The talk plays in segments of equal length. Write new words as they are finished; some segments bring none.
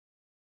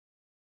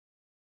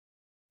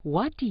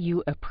What do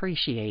you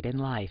appreciate in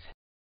life?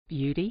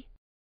 Beauty?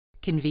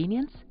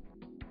 Convenience?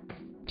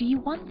 Do you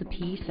want the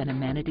peace and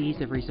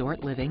amenities of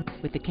resort living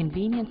with the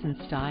convenience and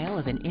style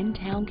of an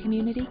in-town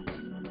community?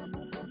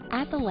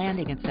 At the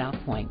Landing at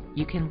Southpoint,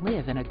 you can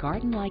live in a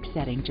garden-like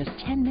setting just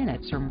 10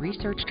 minutes from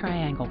Research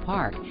Triangle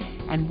Park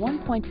and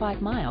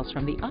 1.5 miles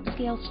from the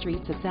upscale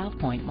streets of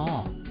Southpoint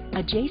Mall.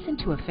 Adjacent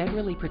to a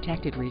federally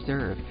protected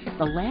reserve,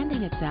 the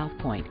Landing at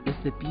Southpoint is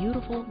the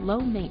beautiful,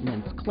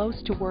 low-maintenance,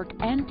 close-to-work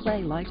and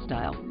play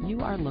lifestyle you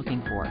are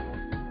looking for.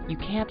 You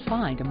can't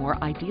find a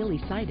more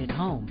ideally sited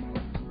home.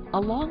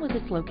 Along with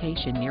its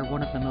location near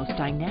one of the most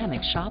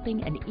dynamic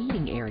shopping and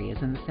eating areas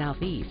in the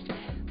Southeast,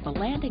 the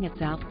Landing at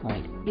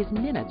Southpoint is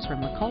minutes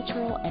from the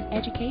cultural and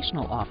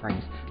educational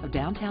offerings of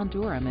downtown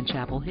Durham and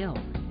Chapel Hill.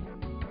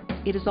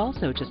 It is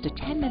also just a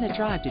 10-minute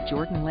drive to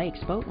Jordan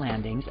Lake's boat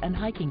landings and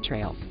hiking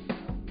trails.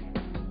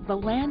 The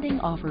Landing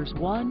offers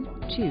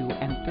 1, 2,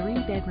 and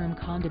 3-bedroom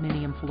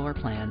condominium floor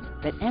plans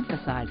that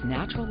emphasize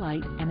natural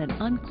light and an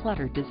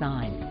uncluttered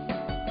design.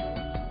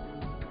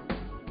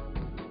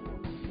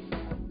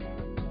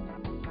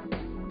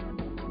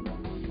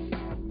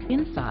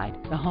 Inside,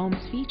 the homes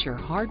feature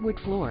hardwood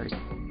floors,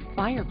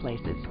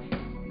 fireplaces,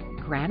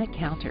 granite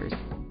counters,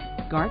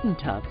 garden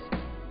tubs,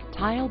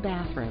 tile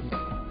bathrooms,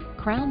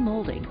 crown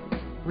molding,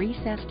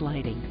 recessed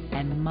lighting,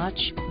 and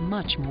much,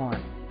 much more.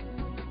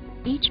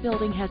 Each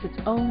building has its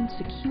own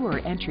secure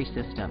entry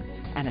system,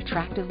 an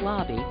attractive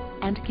lobby,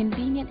 and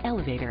convenient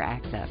elevator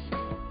access.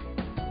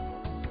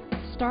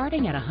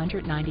 Starting at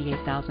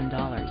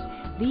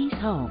 $198,000, these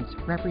homes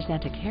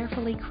represent a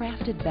carefully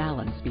crafted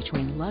balance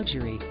between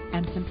luxury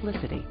and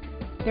simplicity.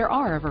 There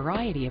are a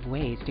variety of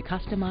ways to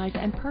customize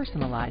and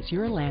personalize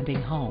your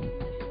Landing home.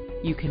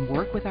 You can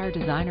work with our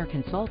designer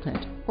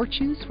consultant or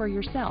choose for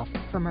yourself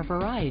from a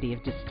variety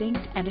of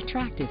distinct and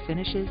attractive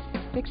finishes,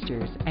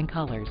 fixtures, and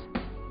colors.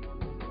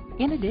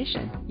 In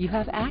addition, you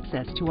have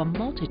access to a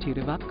multitude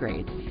of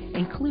upgrades,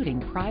 including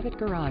private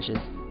garages,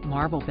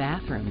 marble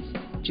bathrooms,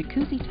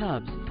 jacuzzi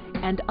tubs,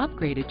 and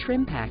upgraded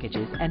trim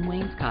packages and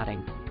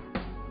wainscoting.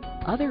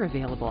 Other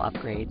available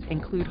upgrades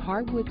include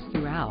hardwoods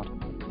throughout,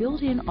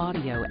 built-in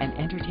audio and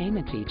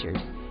entertainment features,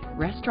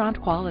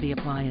 restaurant-quality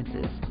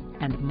appliances,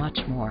 and much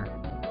more.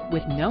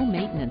 With no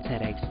maintenance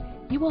headaches,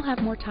 you will have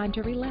more time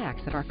to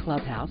relax at our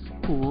clubhouse,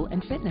 pool,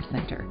 and fitness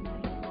center.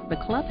 The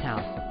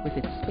clubhouse, with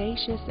its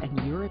spacious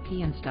and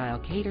European-style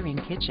catering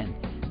kitchen,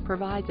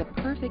 provides a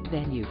perfect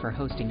venue for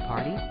hosting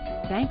parties,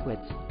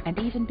 banquets, and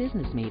even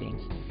business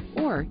meetings.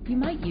 Or you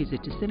might use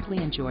it to simply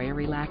enjoy a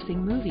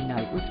relaxing movie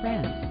night with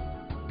friends.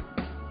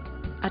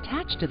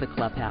 Attached to the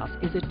clubhouse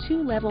is a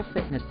 2-level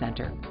fitness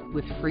center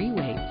with free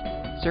weights,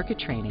 circuit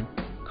training,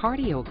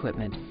 cardio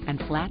equipment,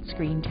 and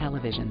flat-screen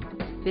television.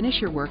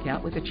 Finish your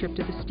workout with a trip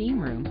to the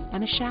steam room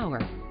and a shower.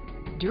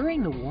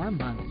 During the warm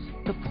months,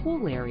 the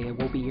pool area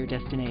will be your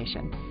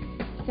destination.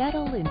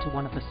 Settle into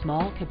one of the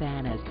small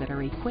cabanas that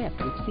are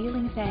equipped with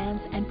ceiling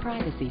fans and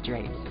privacy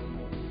drapes.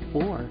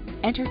 Or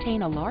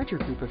entertain a larger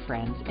group of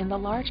friends in the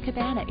large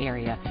cabana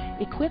area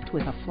equipped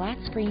with a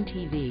flat-screen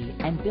TV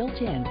and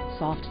built-in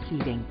soft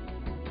seating.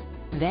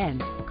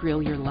 Then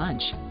grill your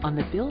lunch on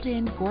the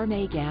built-in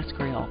gourmet gas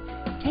grill,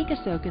 take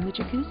a soak in the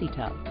jacuzzi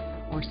tub,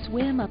 or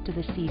swim up to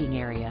the seating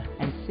area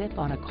and sip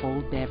on a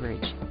cold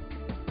beverage.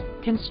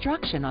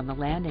 Construction on the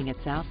Landing at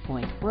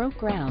Southpoint broke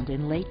ground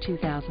in late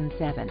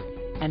 2007,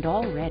 and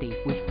already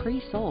we've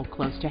pre-sold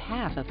close to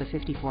half of the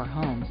 54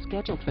 homes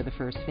scheduled for the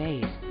first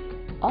phase.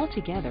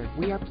 Altogether,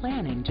 we are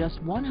planning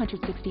just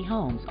 160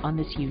 homes on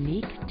this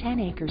unique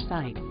 10-acre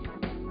site.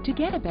 To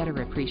get a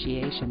better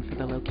appreciation for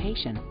the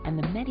location and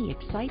the many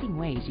exciting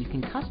ways you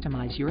can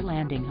customize your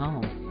Landing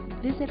home,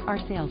 visit our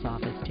sales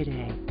office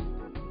today.